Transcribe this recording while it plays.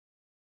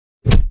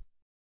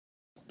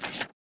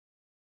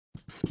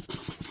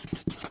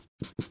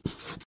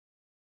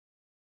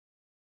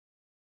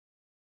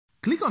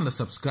Click on the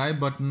subscribe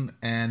button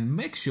and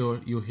make sure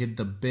you hit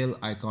the bell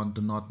icon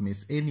to not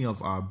miss any of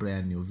our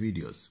brand new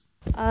videos.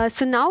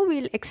 So now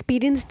we'll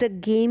experience the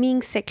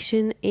gaming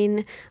section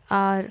in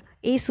our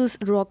Asus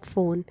ROG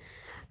phone.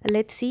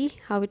 Let's see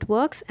how it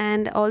works,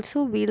 and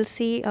also we'll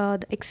see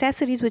the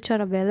accessories which are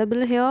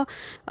available here.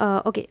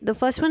 Okay, the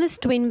first one is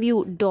twin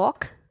view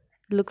dock.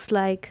 Looks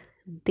like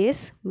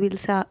this. We'll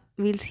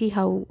see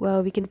how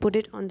we can put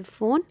it on the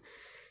phone.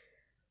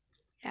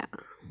 Yeah,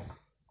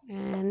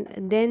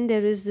 and then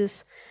there is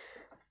this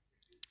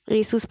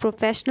Asus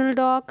professional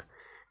dock,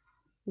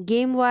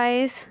 game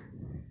wise,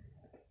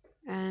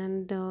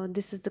 and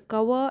this is the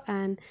cover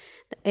and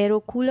the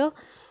aero cooler.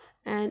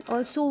 And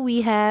also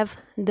we have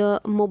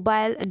the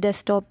mobile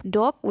desktop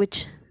dock,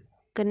 which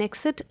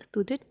connects it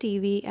to the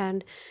TV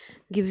and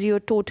gives you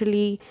a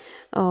totally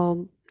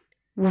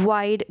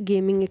wide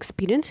gaming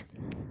experience.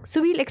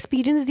 So we'll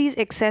experience these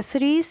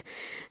accessories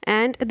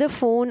and the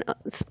phone's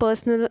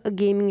personal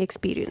gaming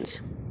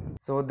experience.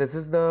 So this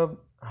is the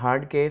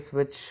hard case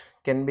which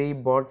can be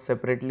bought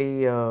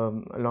separately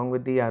along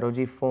with the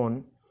ROG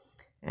phone,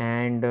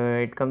 and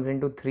it comes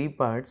into three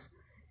parts.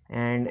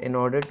 And in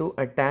order to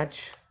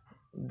attach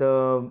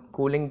the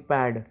cooling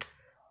pad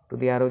to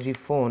the ROG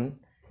phone,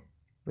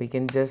 we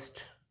can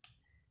just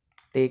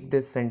take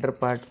this center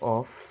part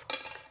off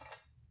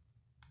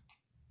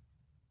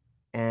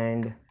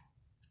and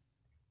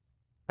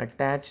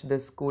attach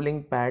this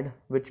cooling pad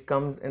which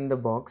comes in the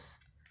box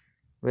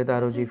with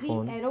ROG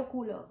phone. The aero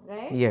cooler,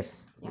 right?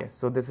 Yes, yes.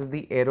 So this is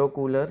the aero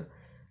cooler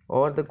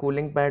or the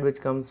cooling pad which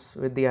comes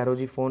with the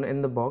ROG phone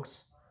in the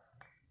box.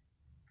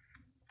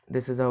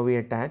 This is how we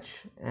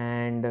attach,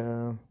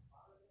 and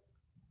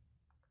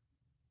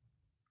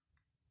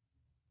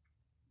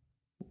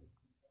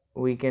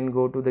we can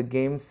go to the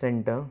game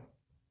center.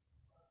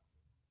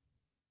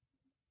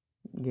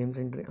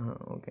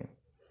 Okay.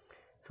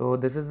 So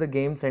this is the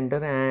game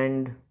center,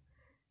 and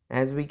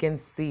as we can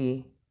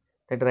see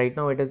that right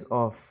now it is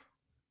off.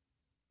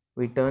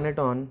 We turn it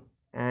on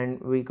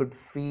and we could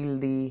feel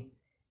the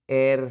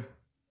air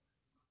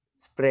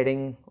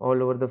spreading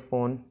all over the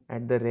phone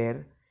at the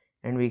rear,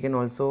 and we can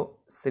also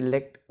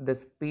select the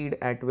speed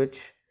at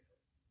which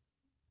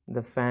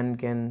the fan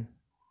can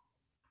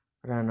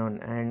run on,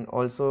 and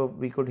also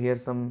we could hear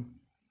some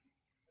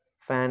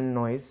fan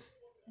noise.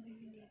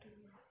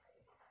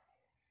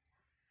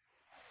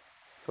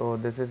 So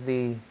this is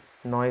the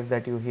noise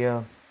that you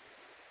hear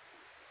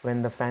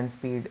when the fan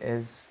speed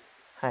is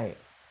high.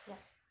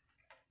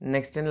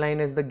 Next in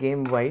line is the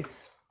game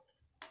voice,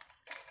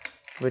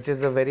 which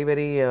is a very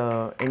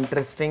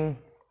interesting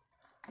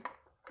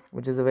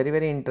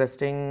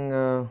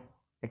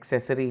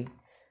accessory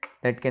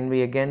that can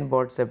be again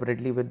bought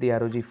separately with the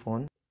ROG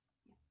phone.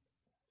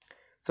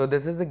 So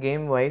this is the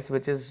game voice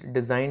which is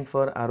designed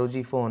for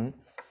ROG phone,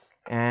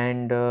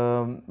 and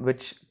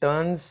which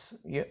turns,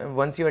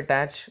 once you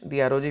attach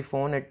the ROG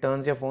phone, it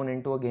turns your phone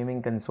into a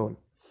gaming console,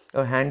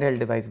 a handheld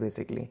device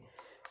basically.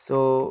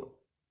 So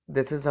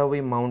this is how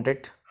we mount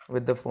it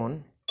with the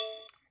phone.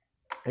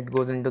 It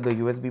goes into the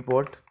USB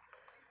port,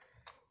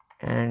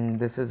 and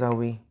this is how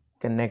we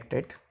connect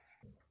it.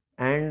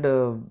 And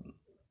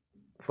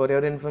for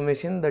your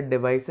information, the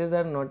devices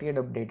are not yet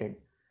updated.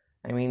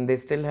 I mean, they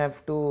still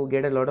have to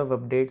get a lot of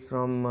updates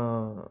from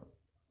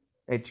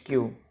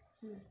HQ,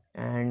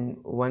 and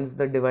once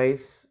the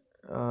device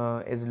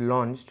is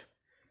launched,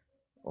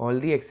 all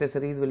the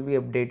accessories will be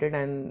updated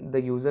and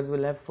the users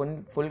will have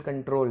full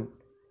control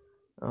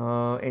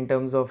in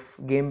terms of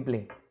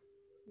gameplay.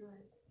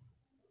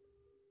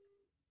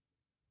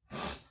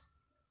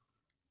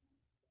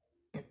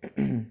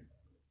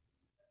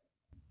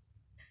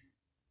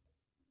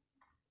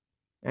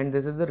 And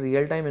this is the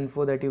real-time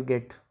info that you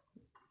get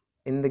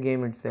in the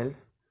game itself.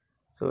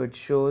 So it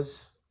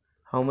shows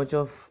how much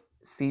of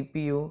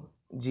CPU,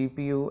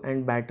 GPU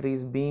and battery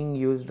is being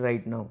used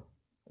right now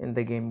in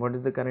the game, what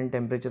is the current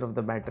temperature of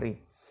the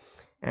battery,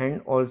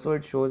 and also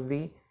it shows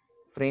the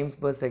frames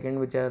per second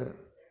which are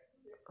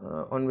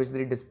on which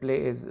the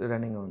display is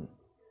running on.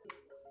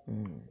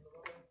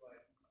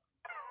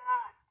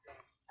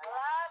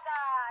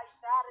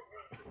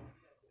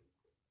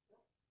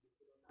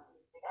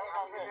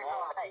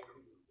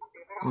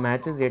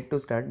 Match is yet to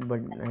start, but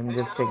I'm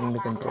just checking the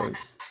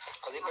controls.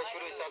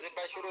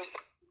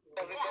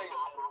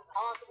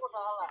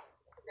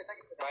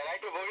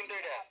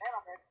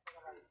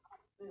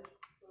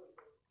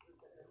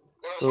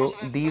 So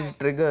these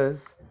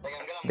triggers,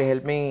 they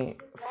help me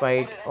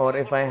fight, or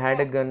if I had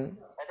a gun,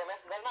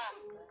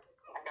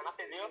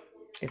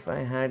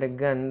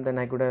 then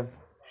I could have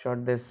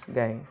shot this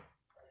guy.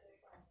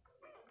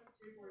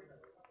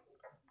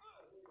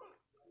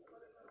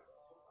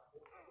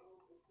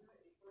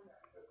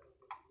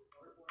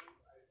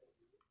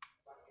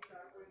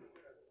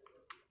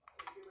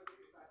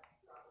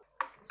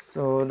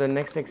 So the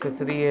next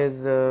accessory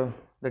is the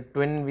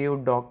twin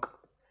view dock,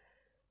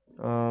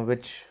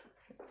 which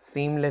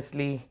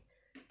seamlessly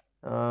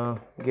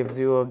gives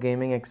you a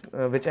gaming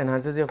which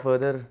enhances your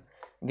further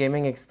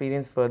gaming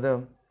experience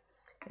further.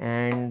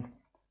 And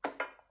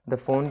the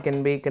phone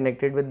can be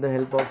connected with the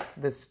help of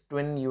this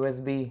twin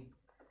USB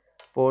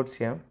ports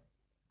here,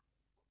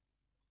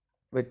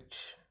 which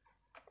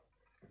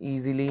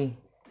easily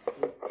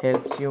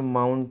helps you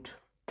mount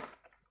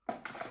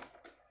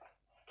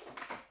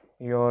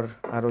your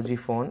ROG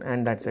phone,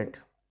 and that's it.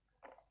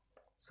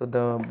 So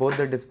both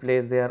the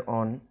displays, they are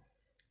on,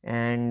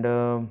 and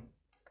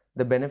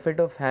the benefit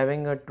of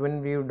having a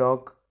twin view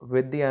dock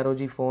with the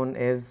ROG phone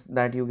is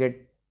that you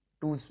get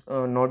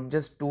not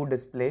just two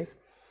displays,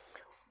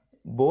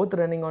 both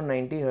running on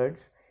 90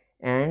 Hz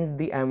and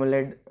the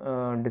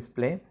AMOLED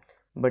display,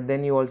 but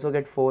then you also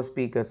get 4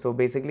 speakers. So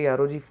basically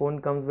ROG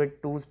phone comes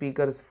with 2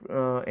 speakers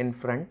in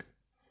front,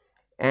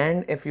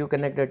 and if you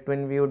connect a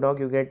twin view dock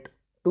you get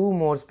 2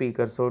 more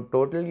speakers. So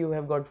total you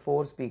have got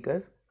 4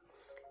 speakers,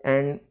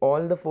 and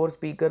all the 4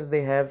 speakers,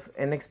 they have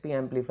NXP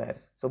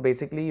amplifiers. So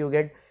basically you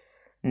get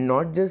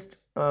not just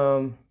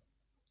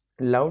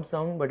loud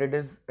sound, but it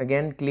is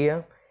again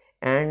clear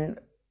and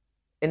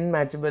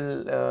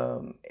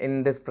unmatchable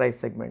in this price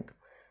segment.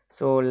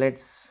 So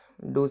let's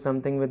do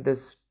something with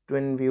this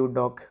twin view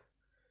dock.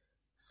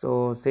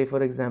 So say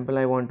for example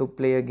I want to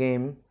play a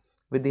game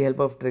with the help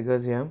of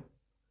triggers here.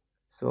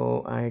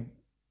 So I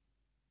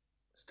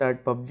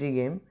start PUBG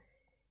game,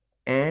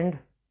 and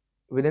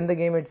within the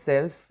game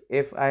itself,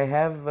 if I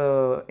have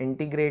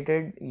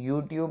integrated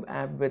YouTube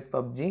app with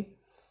PUBG,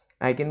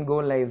 I can go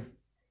live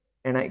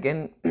and I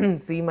can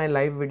see my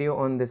live video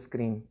on this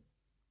screen.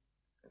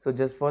 So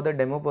just for the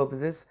demo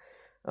purposes,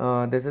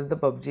 this is the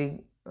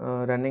PUBG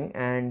running,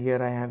 and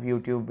here I have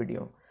YouTube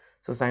video.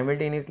 So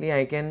simultaneously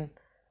I can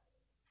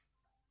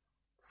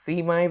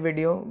see my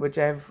video which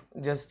I have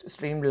just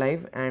streamed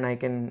live, and I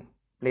can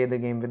play the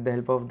game with the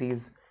help of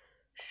these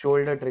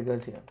shoulder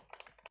triggers here.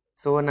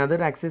 So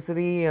another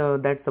accessory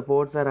that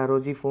supports our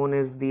ROG phone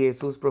is the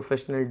ASUS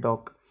Professional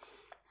Dock.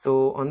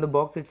 So on the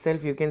box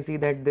itself you can see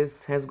that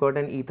this has got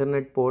an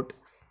Ethernet port.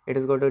 It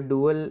has got a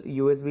dual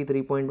USB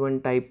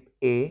 3.1 type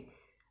A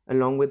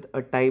along with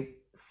a type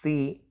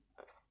C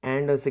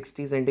and a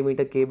 60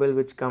 centimeter cable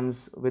which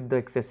comes with the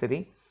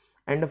accessory,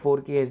 and a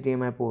 4K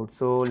HDMI port.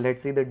 So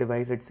let's see the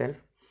device itself.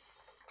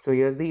 So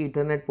here's the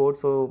Ethernet port.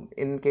 So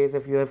in case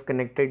if you have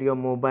connected your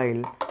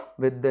mobile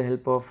with the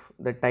help of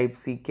the type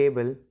C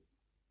cable,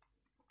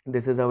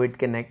 this is how it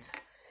connects.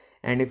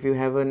 And if you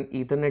have an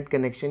Ethernet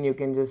connection, you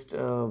can just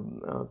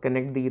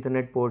connect the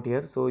Ethernet port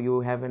here, so you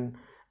have an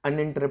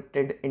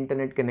uninterrupted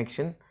internet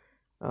connection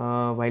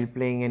while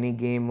playing any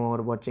game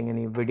or watching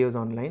any videos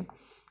online.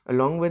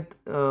 Along with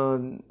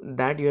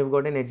that, you have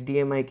got an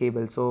HDMI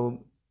cable, so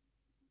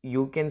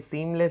you can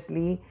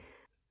seamlessly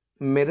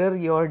mirror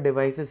your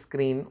device's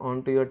screen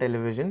onto your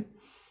television.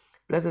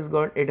 Plus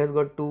it has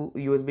got 2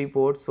 USB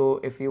ports, so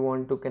if you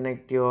want to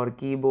connect your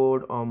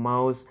keyboard or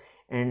mouse,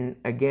 and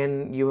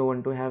again you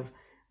want to have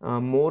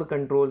more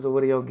controls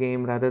over your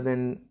game rather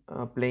than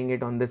playing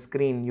it on the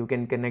screen, you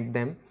can connect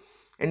them.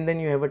 And then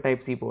you have a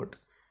type C port.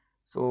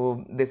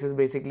 So this is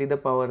basically the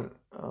power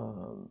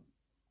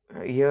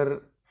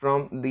here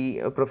from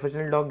the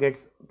professional dock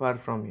gets power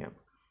from here,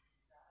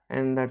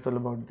 and that's all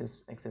about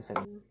this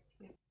accessory.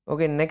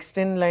 Okay, next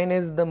in line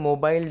is the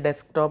mobile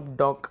desktop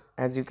dock.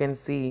 As you can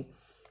see,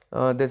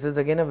 this is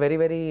again a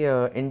very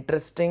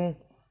interesting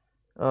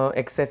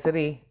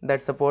accessory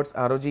that supports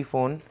ROG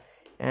phone,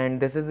 and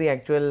this is the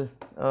actual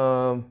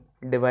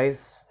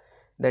device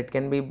that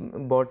can be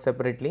bought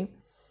separately.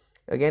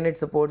 Again, it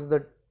supports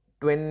the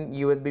twin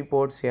USB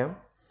ports here,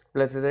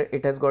 plus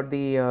it has got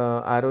the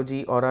ROG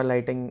Aura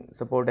Lighting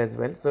support as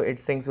well, so it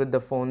syncs with the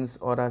phone's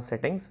Aura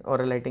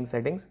lighting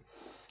settings.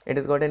 It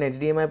has got an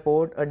HDMI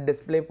port, a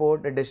display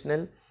port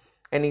additional,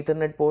 an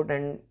Ethernet port,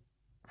 and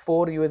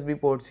 4 USB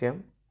ports here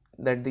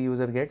that the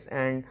user gets,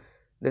 and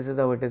this is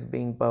how it is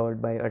being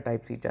powered by a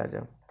type C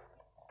charger.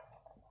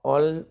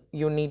 All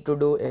you need to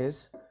do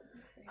is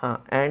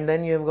and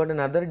then you have got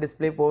another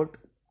display port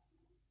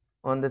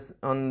on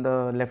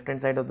the left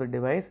hand side of the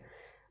device,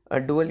 a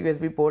dual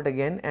USB port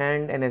again,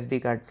 and an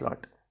SD card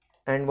slot.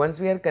 And once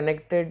we are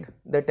connected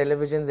the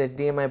television's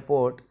HDMI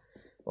port,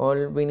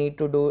 all we need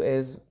to do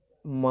is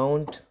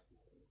mount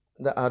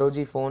the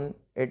ROG phone.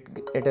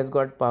 It has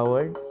got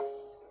powered,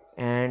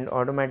 and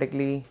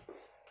automatically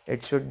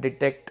it should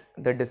detect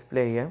the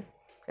display here.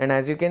 And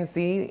as you can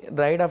see,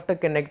 right after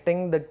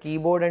connecting, the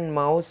keyboard and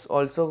mouse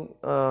also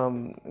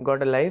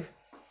got alive,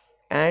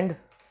 and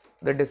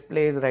the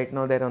display is right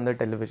now there on the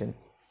television.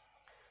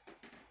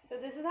 So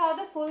this is how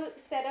the full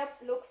setup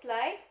looks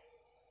like,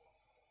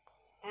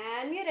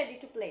 and we are ready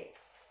to play.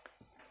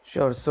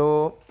 Sure.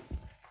 So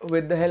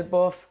with the help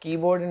of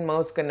keyboard and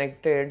mouse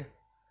connected,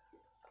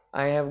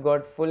 I have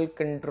got full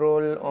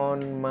control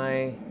on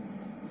my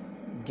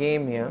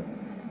game here.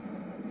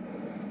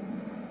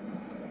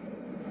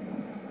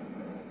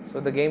 So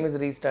the game is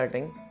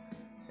restarting,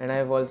 and I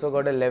have also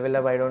got a level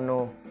up, I don't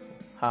know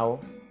how.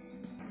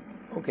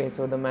 Okay,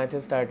 so the match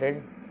has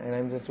started, and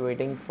I'm just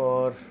waiting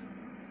for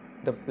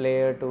the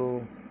player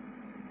to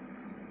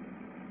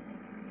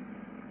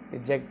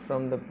eject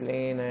from the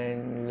plane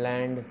and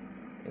land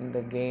in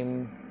the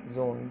game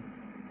zone.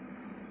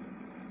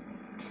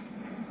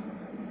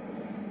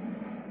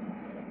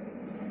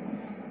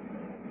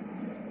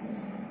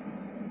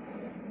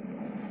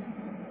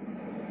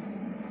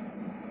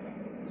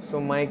 So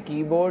my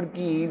keyboard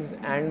keys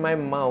and my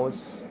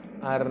mouse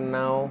are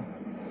now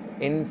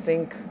in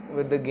sync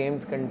with the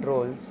game's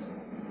controls.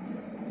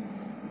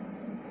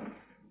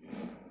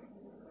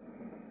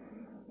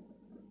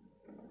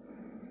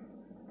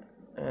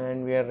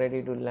 And we are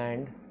ready to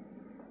land.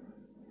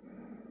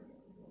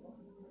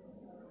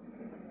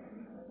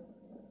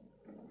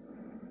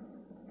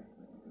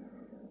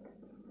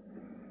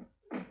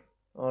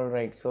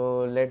 Alright, so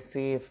let's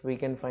see if we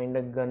can find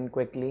a gun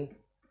quickly.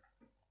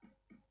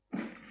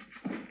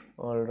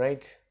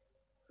 Alright,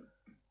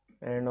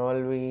 and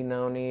all we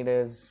now need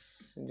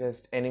is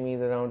just enemies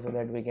around so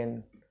that we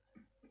can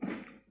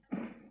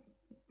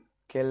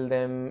kill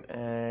them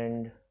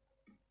and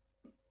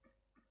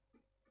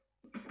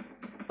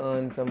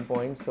earn some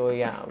points. So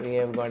yeah, we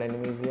have got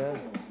enemies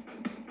here.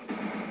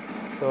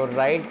 So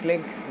right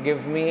click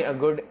gives me a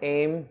good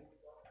aim,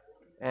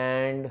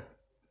 and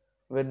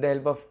with the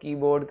help of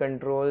keyboard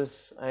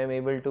controls I am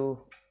able to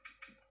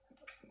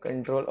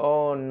control.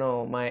 Oh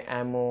no, my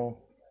ammo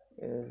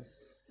is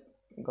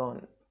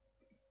gone.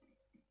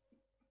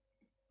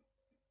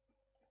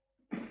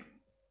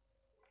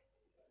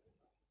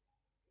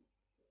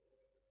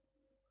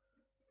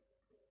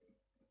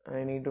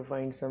 I need to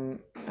find some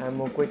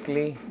ammo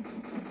quickly.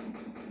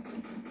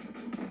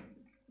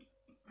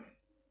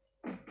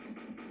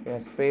 Yeah,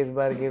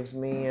 spacebar gives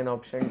me an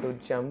option to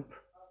jump.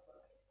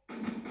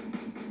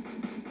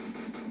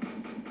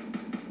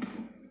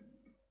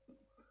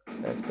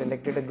 So I've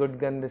selected a good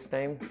gun this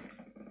time.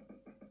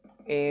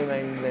 Aim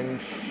and then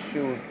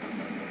shoot,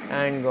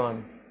 and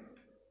gone.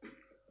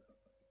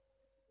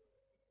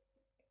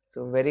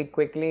 So very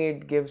quickly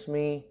it gives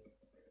me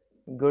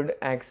good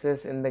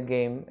access in the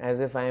game, as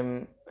if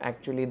I'm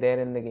actually there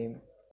in the game.